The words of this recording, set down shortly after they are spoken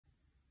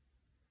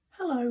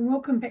Hello and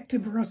welcome back to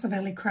Barossa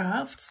Valley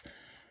Crafts.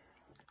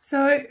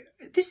 So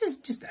this is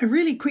just a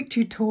really quick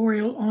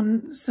tutorial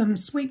on some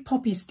sweet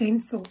poppy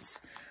stencils.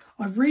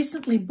 I've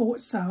recently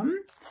bought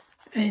some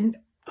and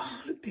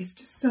oh look, there's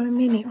just so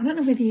many. I don't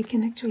know whether you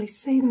can actually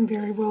see them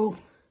very well.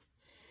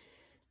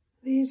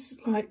 There's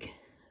like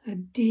a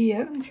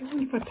deer. I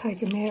wonder if I take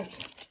them out.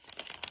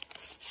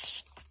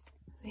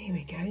 There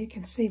we go, you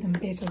can see them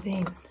better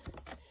then.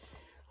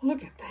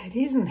 Look at that,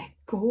 isn't that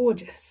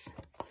gorgeous?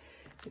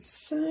 There's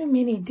so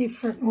many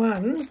different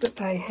ones that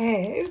they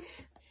have.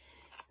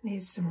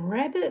 There's some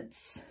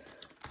rabbits,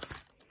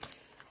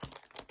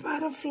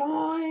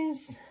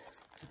 butterflies,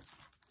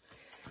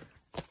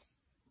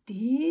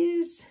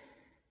 deers.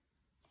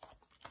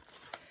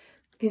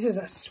 This is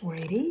a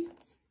sweetie.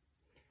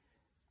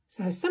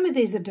 So some of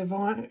these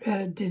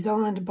are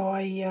designed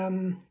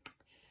by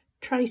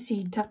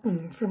Tracy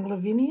Dutton from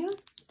Lavinia.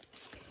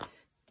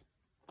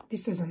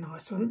 This is a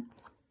nice one.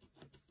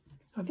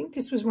 I think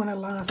this was one of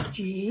last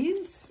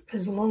year's,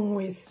 as along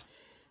with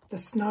the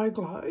snow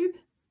globe.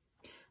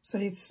 So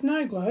it's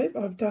snow globe.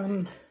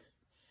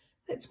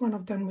 That's one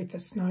I've done with the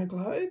snow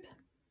globe.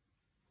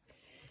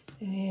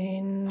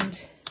 And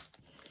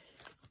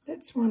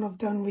that's one I've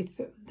done with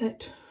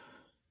that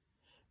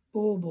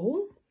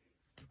bauble.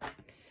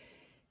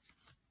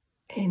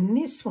 And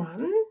this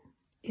one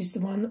is the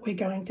one that we're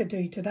going to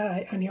do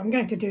today. Only I'm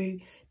going to do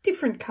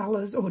different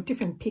colours or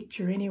different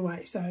picture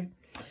anyway. So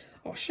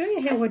I'll show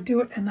you how I do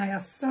it, and they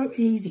are so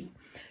easy.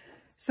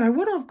 So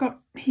what I've got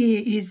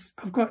here is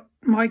I've got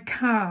my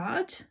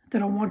card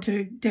that I want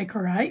to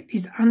decorate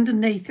is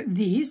underneath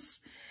this,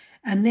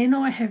 and then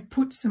I have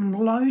put some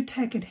low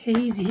tack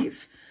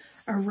adhesive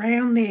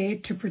around there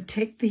to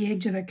protect the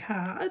edge of the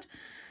card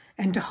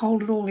and to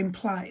hold it all in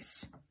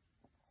place.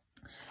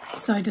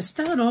 So to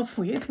start off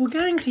with, we're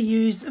going to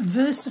use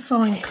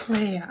VersaFine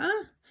Clear,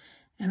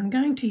 and I'm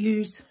going to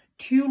use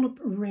Tulip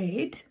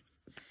Red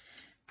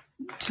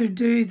to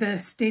do the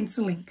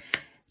stenciling.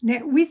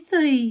 Now with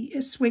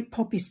the sweet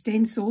poppy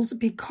stencils,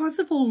 because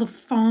of all the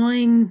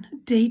fine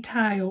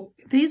detail,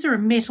 these are a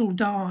metal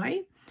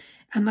die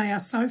and they are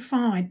so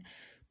fine.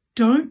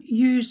 Don't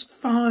use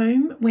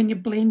foam when you're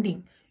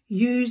blending.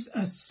 Use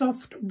a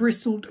soft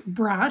bristled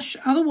brush,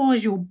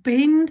 otherwise you'll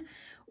bend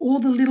all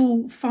the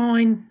little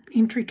fine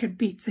intricate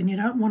bits and you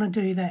don't want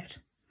to do that.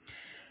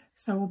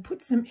 So we'll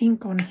put some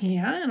ink on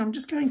here and I'm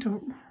just going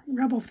to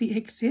rub off the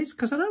excess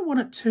because I don't want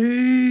it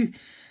too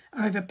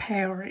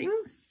overpowering,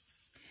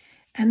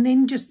 and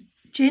then just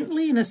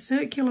gently in a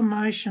circular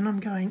motion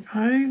I'm going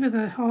over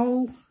the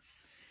whole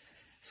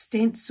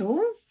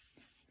stencil.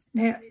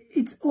 Now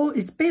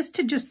it's best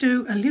to just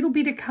do a little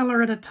bit of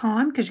colour at a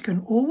time because you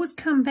can always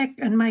come back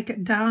and make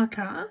it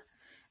darker,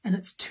 and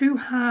it's too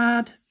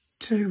hard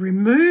to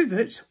remove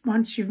it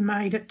once you've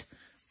made it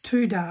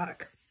too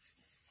dark.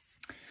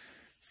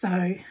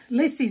 So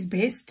less is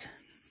best.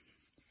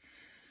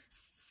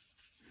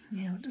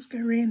 Now I'll just go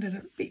around it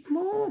a bit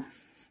more.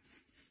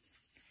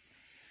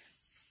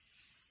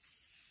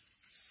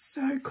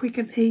 So quick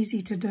and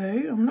easy to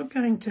do. I'm not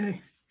going to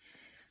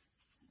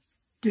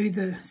do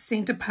the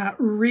centre part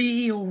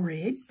real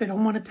red, but I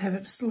want it to have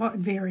a slight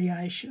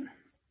variation.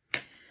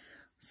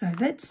 So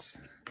that's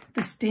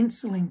the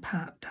stenciling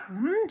part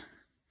done.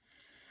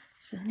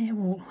 So now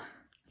we'll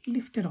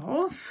lift it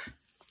off.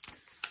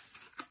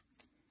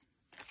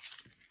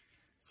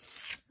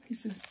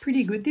 This is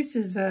pretty good. This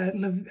is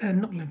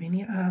not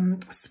Lavinia,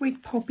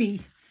 sweet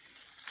poppy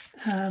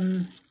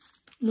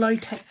low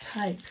tack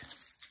tape,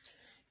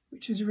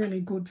 which is really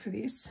good for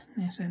this.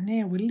 Now, so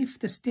now we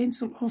lift the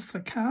stencil off the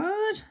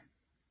card,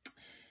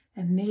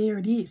 and there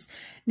it is.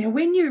 Now,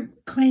 when you're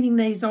cleaning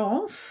these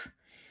off,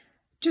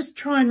 just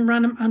try and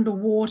run them under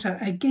water.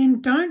 Again,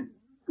 don't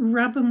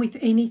rub them with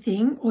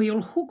anything or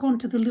you'll hook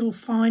onto the little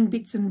fine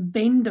bits and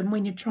bend them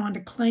when you're trying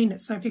to clean it.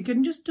 So if you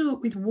can just do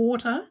it with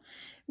water,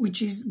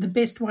 which is the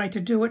best way to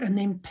do it, and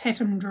then pat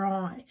them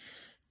dry.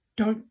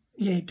 Don't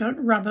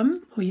rub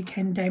them or you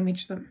can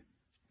damage them.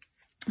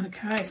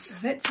 Okay, so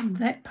that's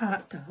that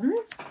part done.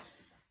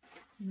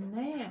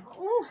 Now,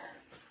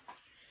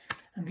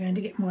 I'm going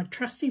to get my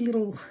trusty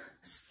little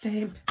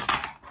stamp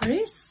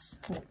press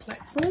or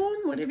platform,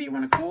 whatever you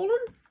want to call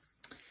them.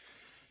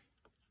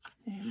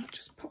 And I'll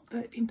just pop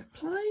that into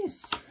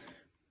place.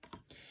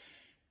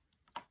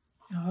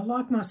 Now, I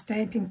like my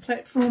stamping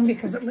platform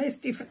because at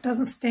least if it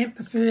doesn't stamp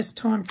the first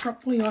time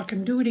properly, I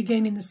can do it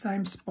again in the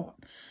same spot.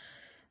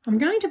 I'm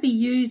going to be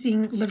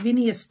using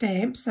Lavinia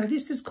stamps. So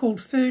this is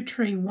called Fir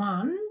Tree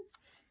 1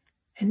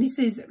 and this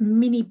is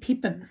Mini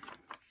Pippin.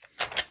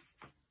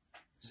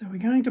 So we're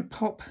going to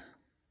pop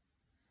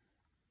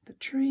the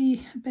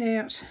tree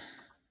about,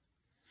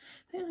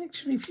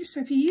 actually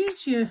if you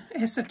use your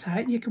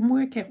acetate, you can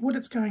work out what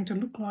it's going to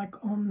look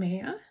like on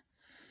there.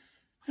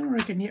 I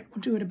reckon, yep,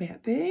 we'll do it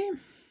about there.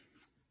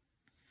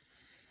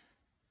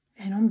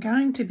 And I'm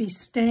going to be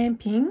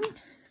stamping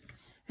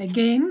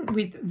again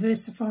with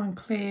VersaFine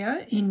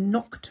Clear in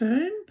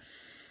Nocturne.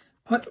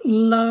 I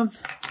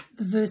love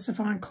the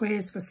VersaFine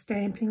Clairs for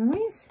stamping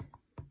with.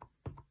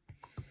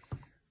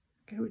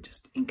 Okay, we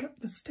just ink up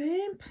the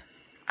stamp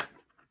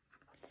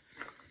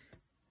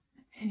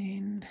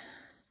and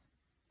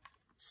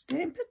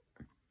stamp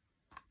it.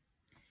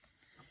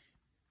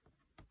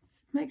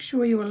 Make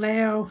sure you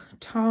allow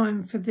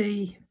time for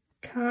the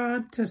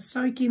card to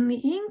soak in the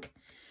ink.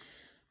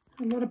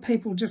 A lot of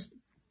people just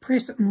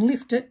press it and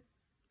lift it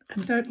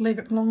and don't leave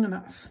it long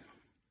enough.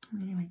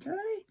 There we go.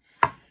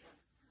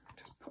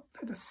 Just pop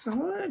that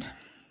aside.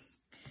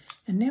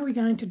 And now we're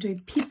going to do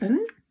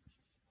Pippin.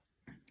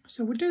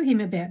 So we'll do him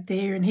about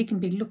there, and he can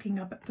be looking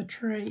up at the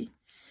tree.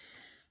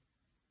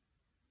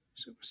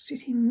 So we'll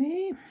sit him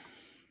there.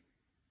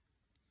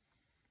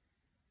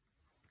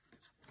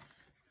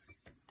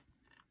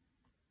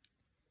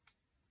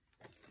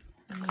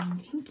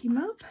 And ink him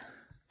up.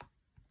 I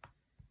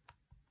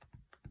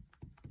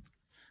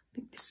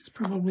think this is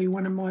probably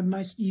one of my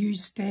most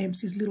used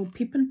stamps, is Little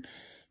Pippin.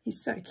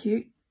 He's so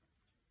cute.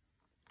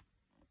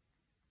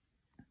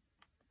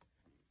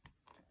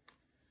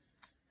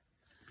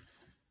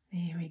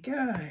 There we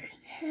go.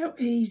 How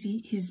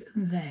easy is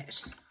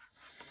that?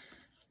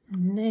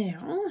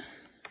 Now,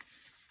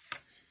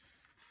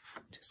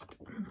 just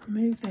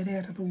move that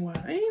out of the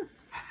way.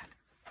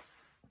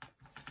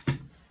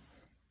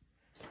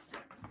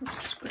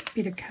 Scrap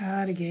bit of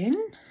card again.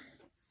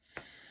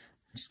 I'm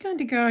just going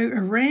to go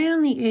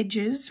around the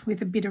edges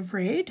with a bit of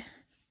red.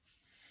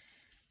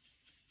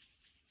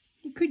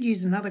 You could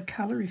use another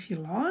colour if you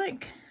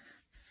like,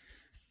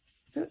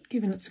 but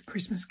given it's a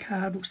Christmas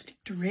card, we'll stick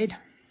to red.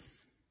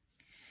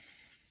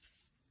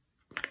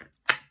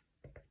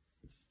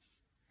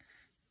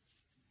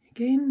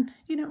 Again,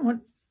 you don't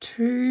want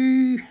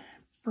too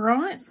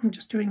bright. I'm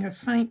just doing a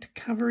faint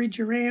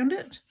coverage around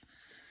it.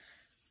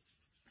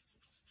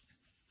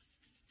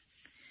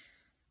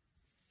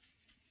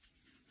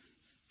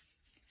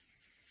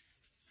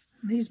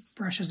 These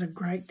brushes are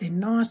great. They're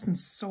nice and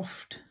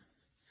soft.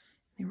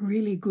 They're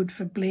really good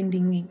for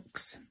blending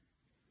inks.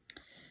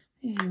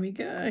 There we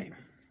go.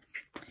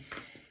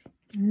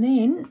 And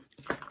then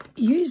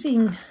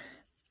using,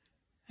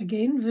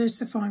 again,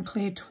 VersaFine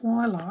Clear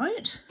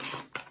Twilight,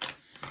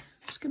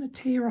 I'm just going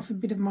to tear off a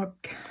bit of my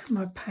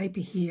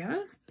paper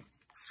here.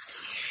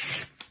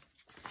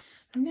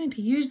 I'm going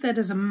to use that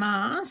as a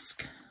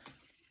mask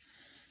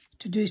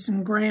to do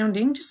some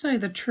grounding, just so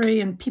the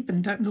tree and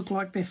Pippin don't look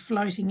like they're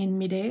floating in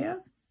midair.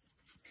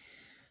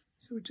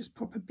 So we'll just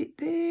pop a bit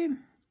there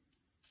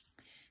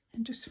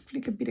and just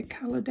flick a bit of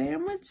colour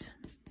downwards.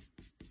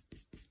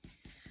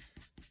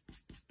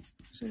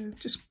 So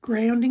just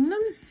grounding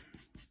them,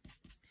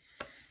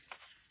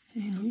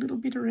 and a little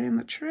bit around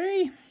the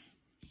tree.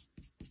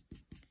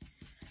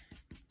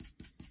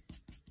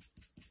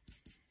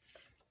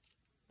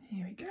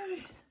 There we go.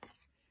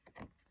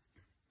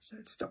 So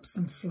it stops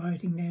them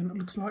floating down. It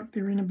looks like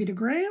they're in a bit of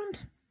ground.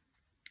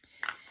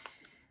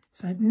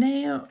 So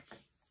now,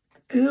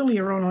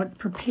 earlier on I'd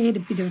prepared a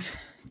bit of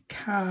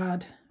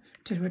card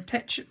to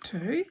attach it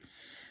to.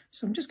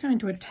 So I'm just going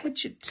to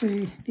attach it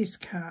to this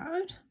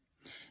card.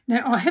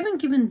 Now I haven't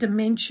given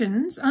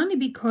dimensions only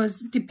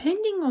because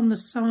depending on the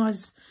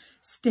size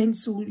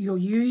stencil you're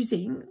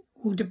using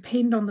will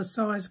depend on the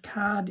size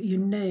card you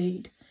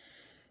need.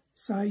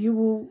 So you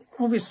will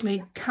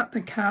obviously cut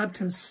the card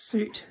to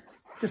suit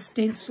the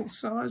stencil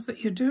size that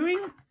you're doing,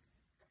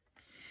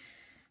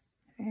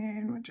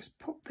 and we'll just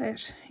pop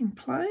that in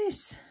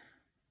place.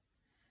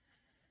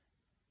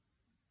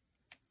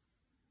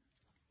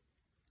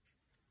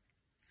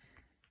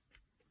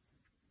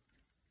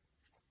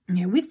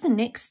 Now with the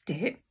next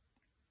step,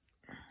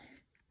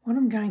 what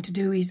I'm going to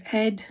do is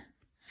add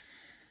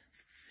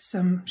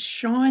some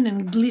shine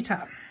and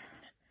glitter.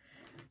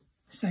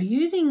 So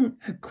using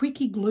a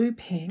quickie glue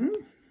pen,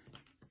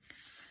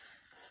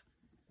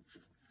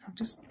 I'll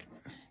just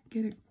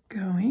get it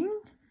going.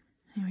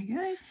 There we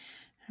go.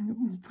 And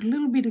we'll put a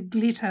little bit of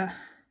glitter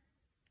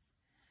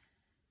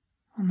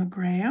on the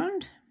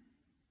ground.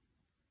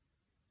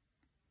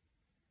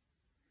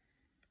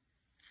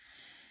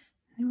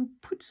 Then we'll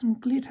put some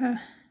glitter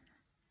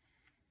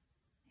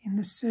in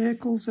the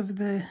circles of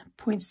the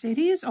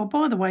poinsettias. Oh,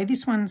 by the way,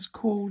 this one's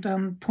called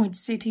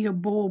poinsettia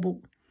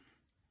bauble,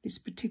 this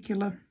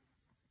particular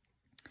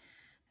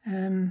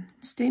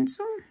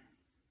stencil.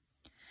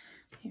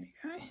 Here we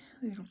go.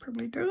 That'll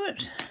probably do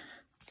it.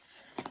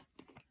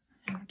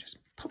 And I'll just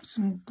pop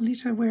some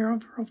glitter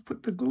wherever I've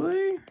put the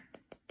glue.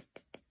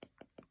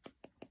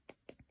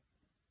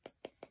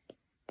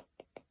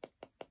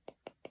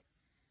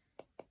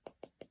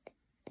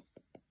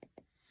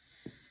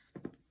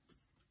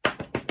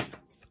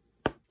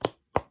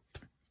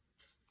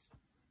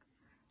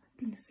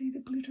 Can you see the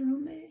glitter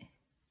on there?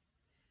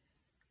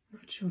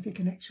 Not sure if you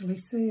can actually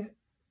see it.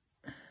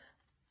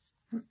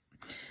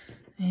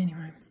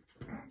 Anyway,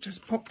 I'll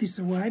just pop this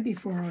away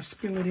before I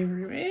spill it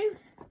everywhere.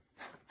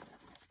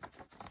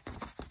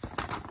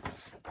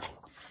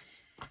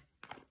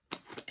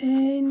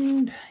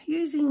 And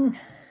using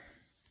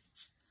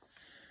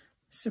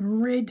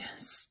some red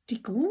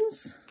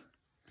stickles,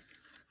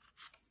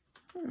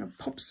 I'm going to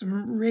pop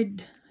some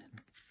red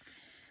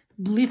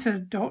glitter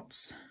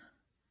dots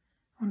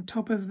on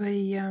top of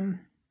the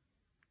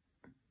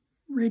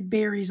red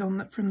berries on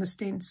that from the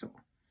stencil.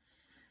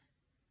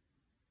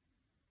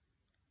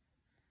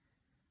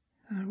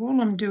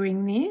 While I'm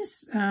doing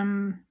this,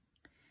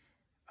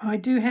 I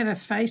do have a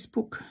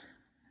Facebook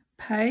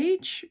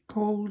page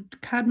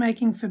called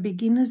Cardmaking for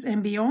Beginners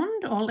and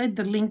Beyond. I'll add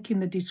the link in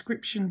the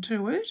description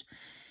to it.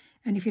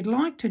 And if you'd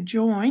like to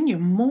join, you're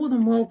more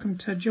than welcome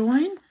to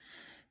join.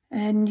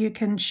 And you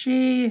can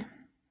share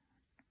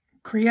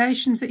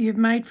creations that you've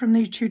made from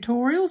these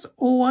tutorials,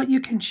 or you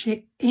can share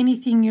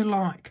anything you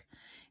like.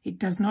 It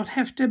does not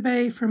have to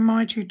be from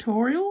my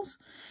tutorials.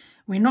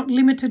 We're not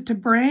limited to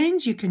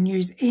brands. You can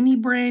use any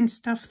brand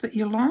stuff that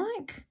you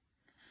like,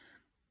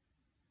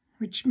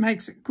 which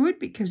makes it good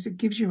because it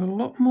gives you a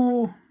lot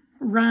more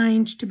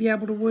range to be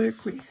able to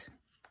work with.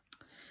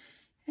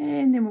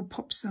 And then we'll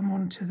pop some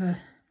onto the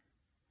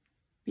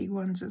big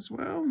ones as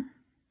well.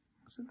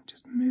 So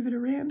just move it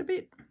around a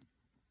bit.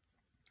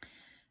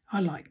 I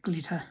like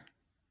glitter.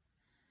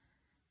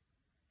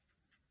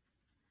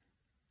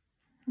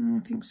 I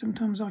think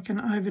sometimes I can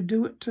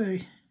overdo it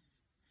too.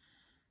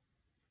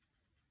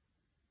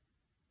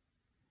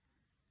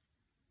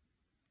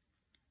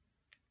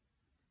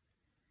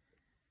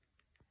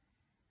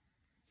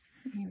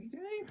 Here we go.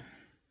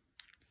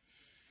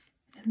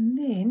 And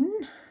then,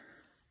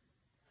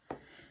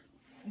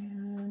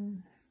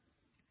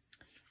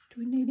 do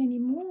we need any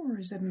more, or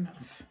is that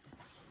enough?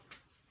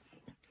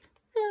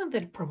 Oh,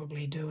 that'll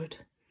probably do it.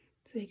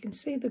 So you can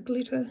see the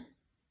glitter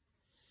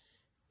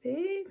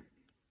there.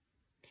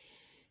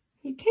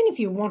 You can, if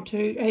you want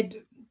to, add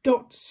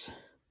dots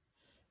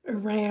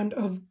around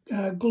of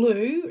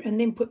glue and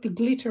then put the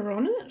glitter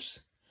on it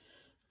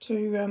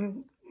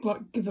to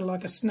like give it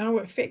like a snow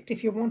effect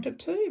if you want it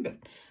to, but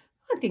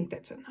I think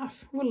that's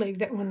enough. We'll leave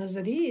that one as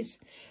it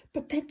is.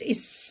 But that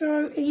is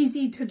so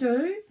easy to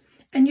do,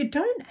 and you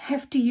don't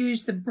have to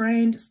use the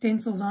brand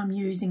stencils I'm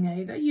using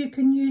either. You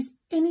can use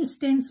any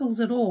stencils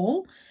at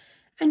all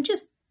and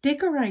just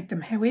decorate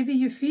them however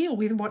you feel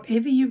with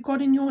whatever you've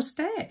got in your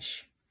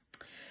stash.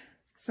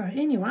 So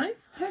anyway,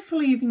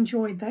 hopefully you've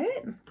enjoyed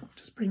that. I'll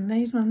just bring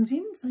these ones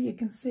in so you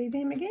can see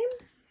them again.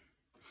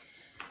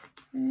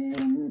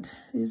 And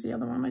there's the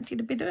other one I did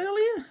a bit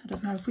earlier. I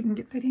don't know if we can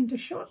get that into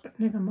shot, but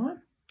never mind.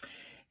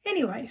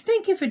 Anyway,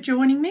 thank you for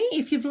joining me.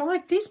 If you've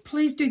liked this,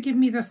 please do give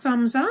me the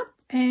thumbs up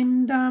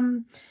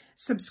and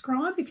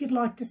subscribe if you'd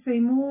like to see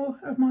more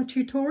of my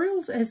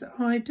tutorials as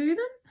I do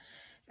them.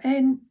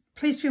 And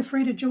please feel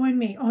free to join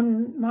me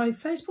on my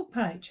Facebook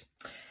page.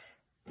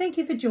 Thank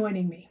you for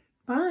joining me.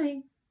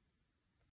 Bye.